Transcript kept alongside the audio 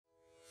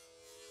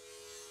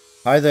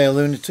Hi there,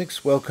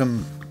 lunatics.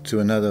 Welcome to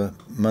another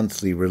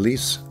monthly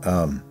release.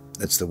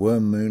 It's the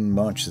Worm Moon,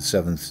 March the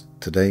 7th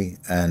today,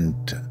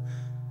 and,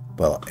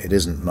 well, it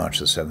isn't March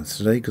the 7th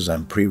today because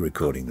I'm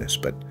pre-recording this,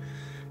 but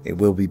it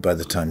will be by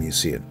the time you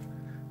see it.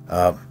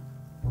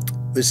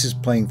 This is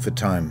Playing for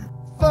Time.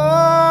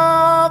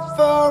 Far,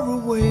 far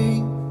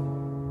away,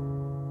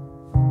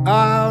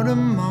 out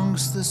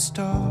amongst the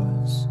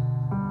stars,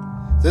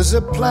 there's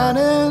a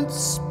planet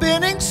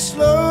spinning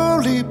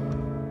slowly.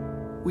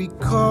 We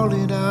call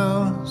it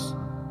ours.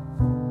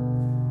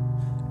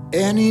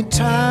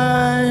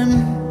 Anytime,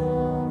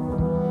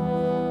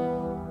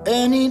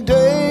 any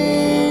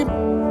day,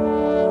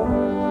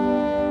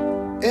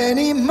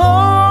 any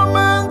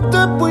moment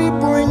that we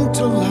bring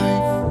to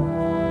life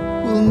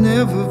will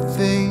never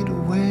fade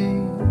away.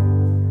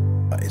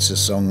 It's a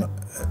song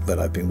that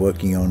I've been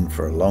working on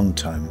for a long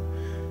time,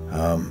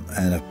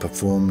 and I've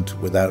performed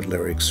without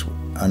lyrics,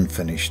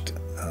 unfinished.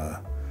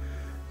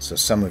 So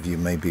some of you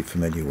may be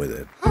familiar with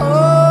it.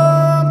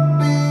 I'll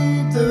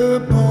be the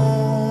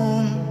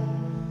bone,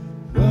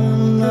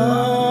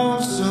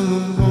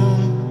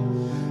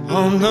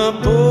 on the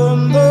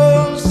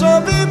bones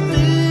of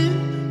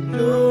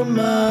your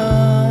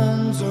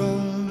mind's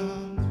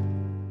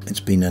own.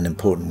 It's been an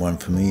important one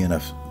for me, and I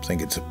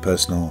think it's a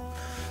personal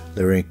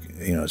lyric.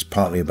 You know, it's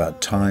partly about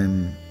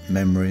time,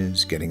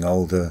 memories, getting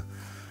older,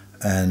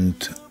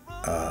 and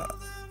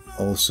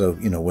also,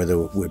 you know, whether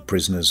we're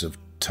prisoners of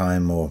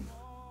time or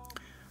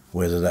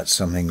whether that's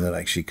something that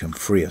actually can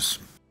free us.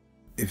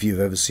 If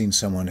you've ever seen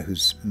someone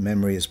whose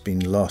memory has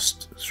been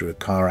lost through a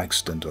car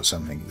accident or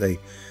something, they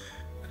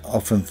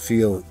often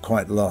feel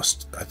quite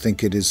lost. I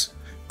think it is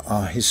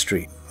our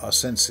history, our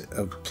sense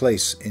of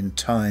place in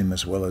time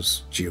as well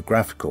as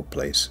geographical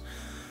place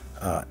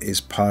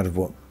is part of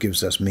what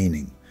gives us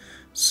meaning.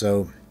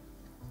 So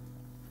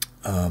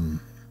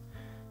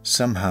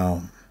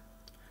somehow,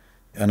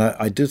 and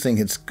I do think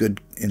it's good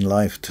in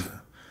life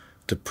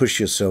to push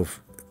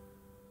yourself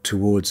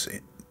towards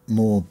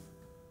more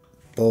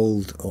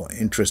bold or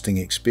interesting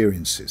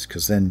experiences,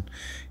 because then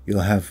you'll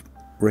have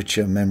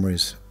richer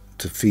memories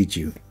to feed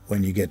you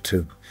when you get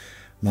to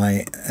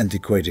my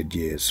antiquated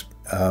years.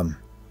 And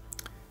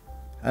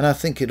I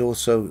think it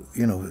also,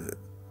 you know,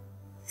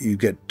 you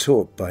get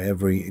taught by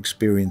every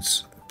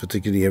experience,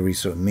 particularly every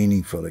sort of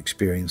meaningful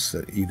experience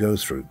that you go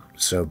through.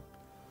 So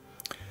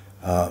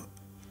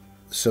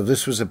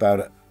this was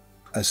about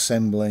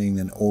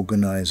assembling and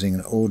organizing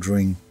and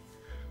ordering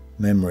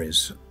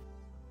memories.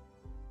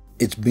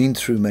 It's been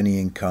through many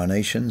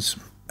incarnations,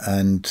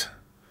 and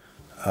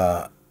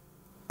I'd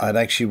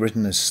actually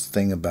written this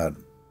thing about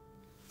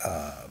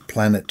a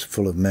planet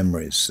full of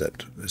memories,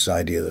 that this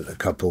idea that a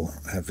couple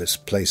have this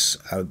place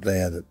out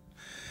there that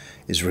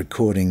is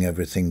recording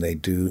everything they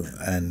do,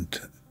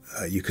 and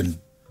you can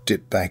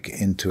dip back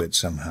into it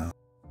somehow.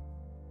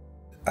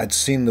 I'd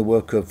seen the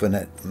work of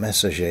Annette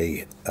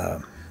Messager,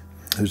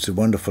 who's a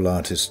wonderful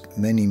artist,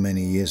 many,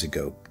 many years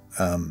ago,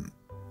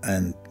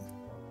 and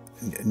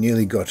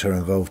nearly got her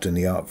involved in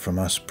the Art From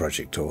Us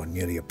project, or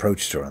nearly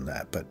approached her on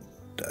that, but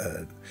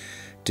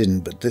didn't.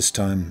 But this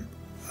time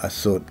I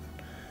thought,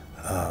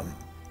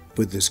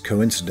 with this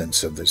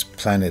coincidence of this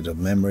planet of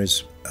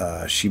memories,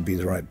 she'd be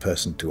the right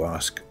person to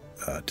ask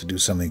to do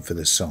something for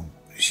this song.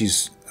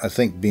 She's, I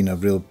think, been a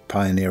real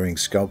pioneering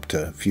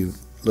sculptor. If you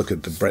look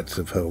at the breadth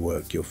of her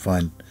work, you'll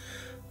find,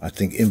 I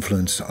think,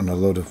 influence on a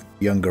lot of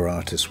younger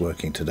artists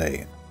working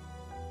today.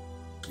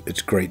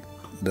 It's great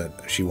that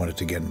she wanted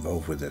to get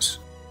involved with this.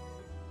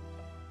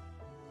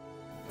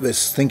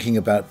 This thinking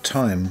about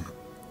time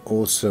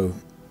also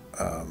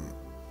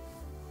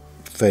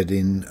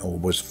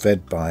was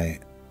fed by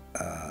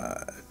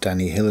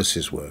Danny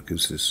Hillis's work,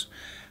 who's this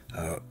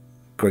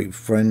great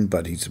friend,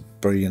 but he's a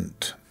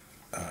brilliant,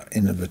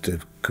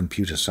 innovative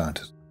computer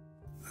scientist.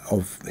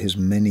 Of his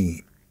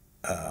many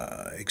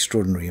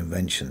extraordinary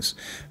inventions,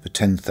 the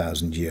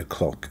 10,000-year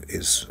clock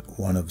is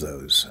one of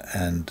those,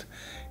 and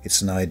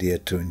it's an idea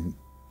to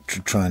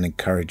try and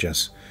encourage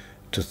us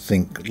to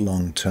think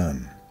long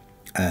term.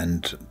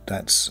 And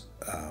that's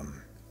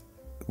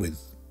with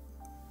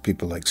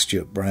people like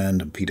Stuart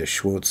Brand and Peter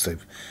Schwartz.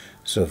 They've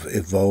sort of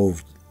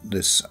evolved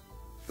this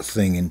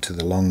thing into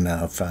the Long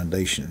Now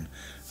Foundation,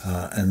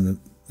 and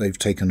they've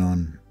taken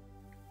on,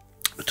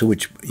 to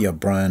which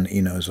Brian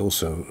Eno is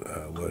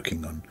also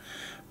working on,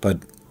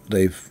 but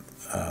they've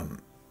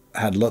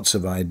had lots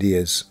of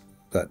ideas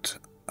that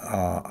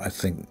are, I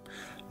think,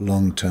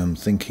 long-term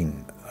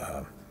thinking,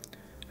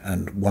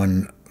 and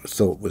one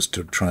thought was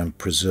to try and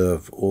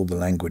preserve all the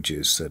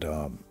languages that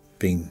are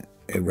being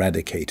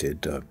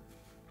eradicated, you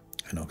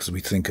know, because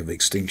we think of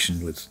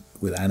extinction with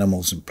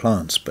animals and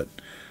plants, but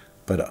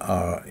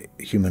our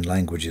human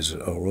languages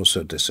are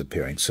also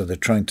disappearing. So they're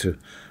trying to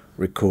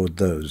record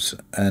those,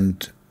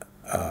 and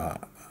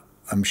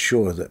I'm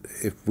sure that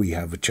if we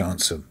have a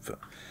chance of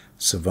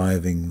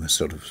surviving the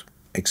sort of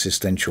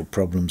existential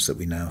problems that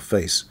we now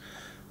face,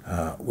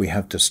 we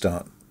have to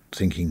start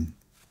thinking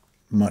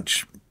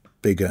much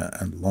bigger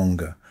and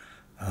longer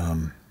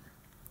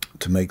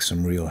to make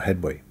some real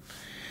headway.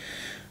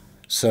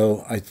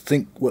 So I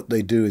think what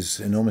they do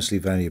is enormously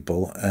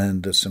valuable,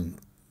 and there's some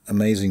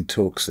amazing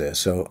talks there.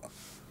 So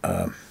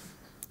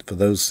for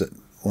those that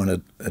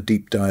want a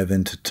deep dive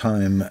into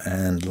time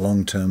and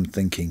long-term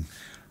thinking,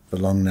 the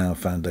Long Now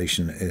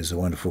Foundation is a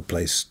wonderful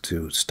place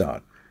to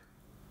start.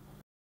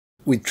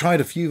 We tried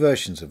a few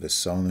versions of this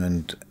song,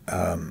 and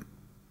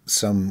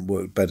some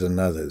worked better than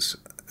others.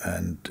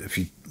 And if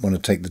you want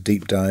to take the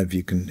deep dive,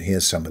 you can hear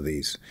some of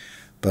these.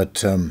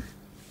 But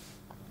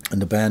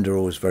and the band are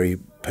always very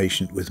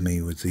patient with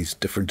me with these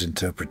different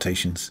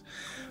interpretations.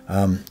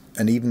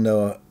 And even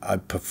though I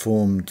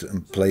performed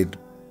and played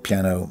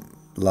piano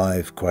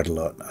live quite a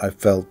lot, I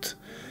felt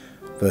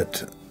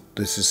that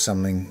this is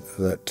something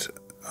that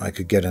I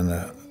could get in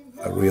a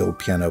real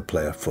piano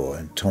player for.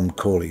 And Tom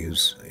Corley,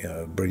 who's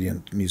a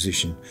brilliant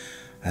musician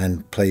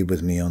and played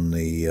with me on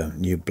the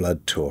New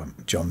Blood tour,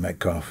 John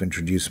Metcalf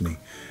introduced me.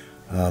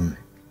 I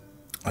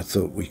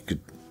thought we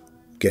could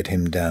get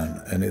him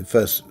down. And at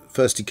first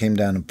he came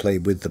down and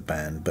played with the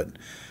band, but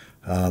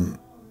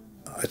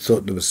I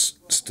thought there was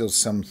still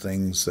some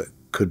things that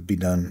could be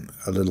done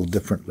a little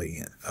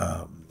differently,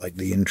 like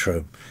the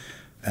intro.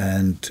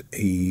 And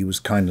he was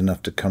kind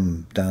enough to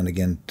come down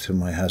again to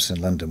my house in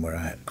London, where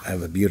I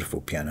have a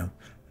beautiful piano,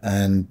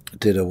 and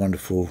did a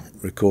wonderful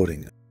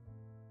recording.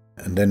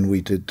 And then we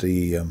did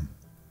the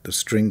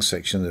string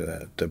section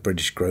at the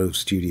British Grove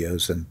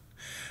Studios, and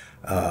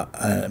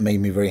it made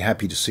me very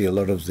happy to see a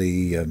lot of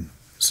the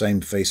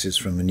same faces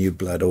from the New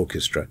Blood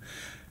Orchestra.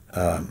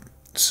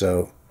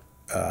 So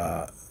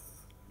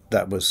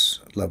that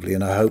was lovely,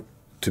 and I hope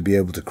to be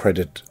able to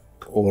credit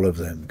all of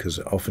them, because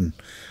often,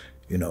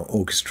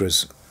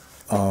 orchestras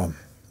are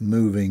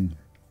moving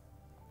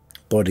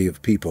body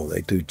of people.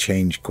 They do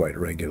change quite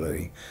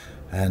regularly,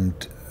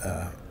 and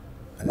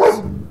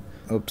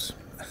oops,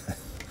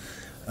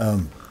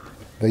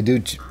 they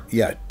do,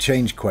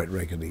 change quite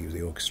regularly,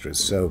 the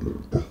orchestras. So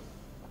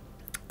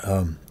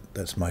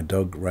that's my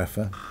dog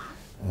Rafa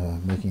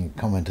making a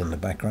comment in the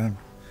background.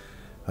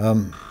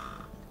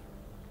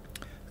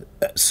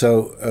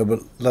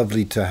 So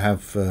lovely to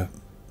have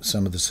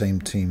some of the same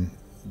team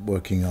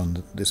working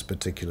on this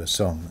particular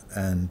song,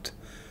 and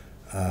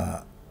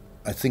I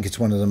think it's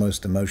one of the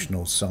most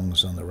emotional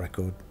songs on the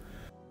record.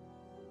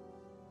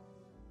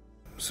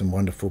 Some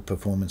wonderful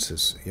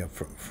performances,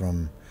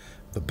 from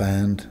the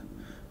band.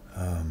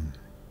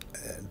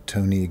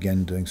 Tony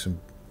again doing some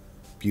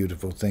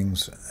beautiful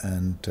things,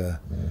 and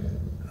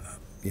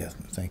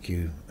thank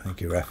you,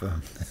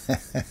 Rafa.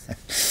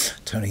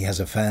 Tony has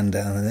a fan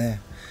down there.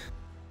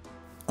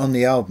 On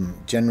the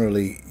album,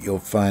 generally you'll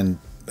find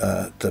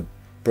the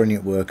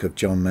brilliant work of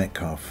John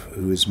Metcalf,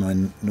 who is my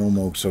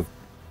normal sort of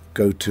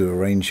go-to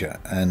arranger,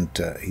 and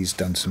he's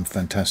done some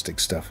fantastic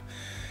stuff.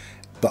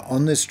 But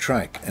on this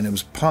track, and it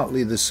was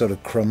partly this sort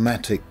of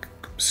chromatic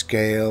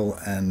scale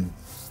and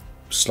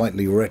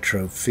slightly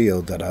retro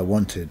feel that I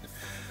wanted,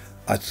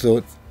 I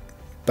thought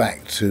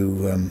back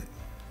to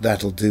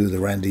That'll Do, the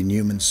Randy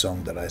Newman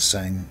song that I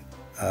sang,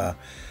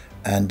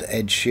 and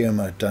Ed Sheeran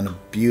had done a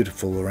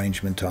beautiful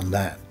arrangement on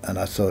that, and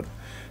I thought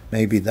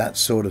maybe that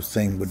sort of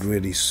thing would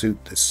really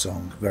suit this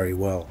song very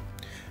well.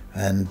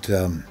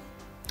 And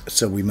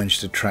so we managed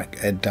to track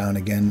Ed down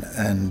again,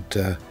 and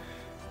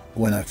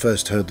when I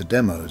first heard the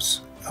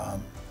demos,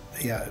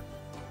 it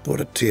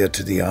brought a tear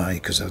to the eye,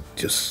 because I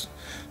just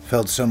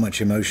felt so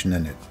much emotion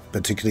in it,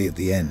 particularly at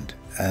the end.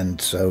 And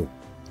so,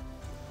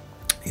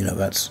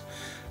 that's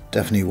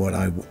definitely what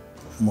I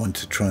want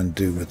to try and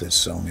do with this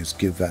song, is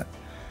give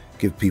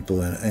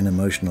people an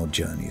emotional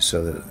journey,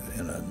 so that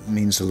it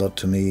means a lot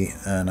to me,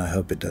 and I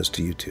hope it does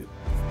to you too.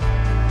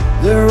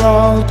 They're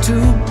all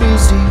too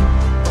busy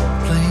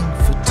playing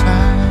for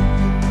time.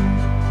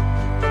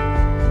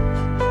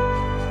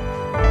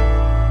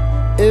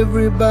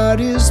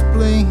 Everybody's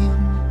playing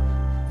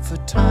for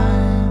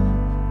time.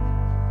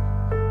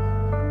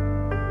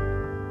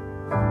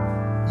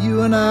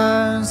 You and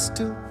I are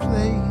still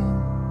playing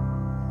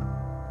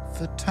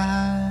for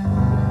time.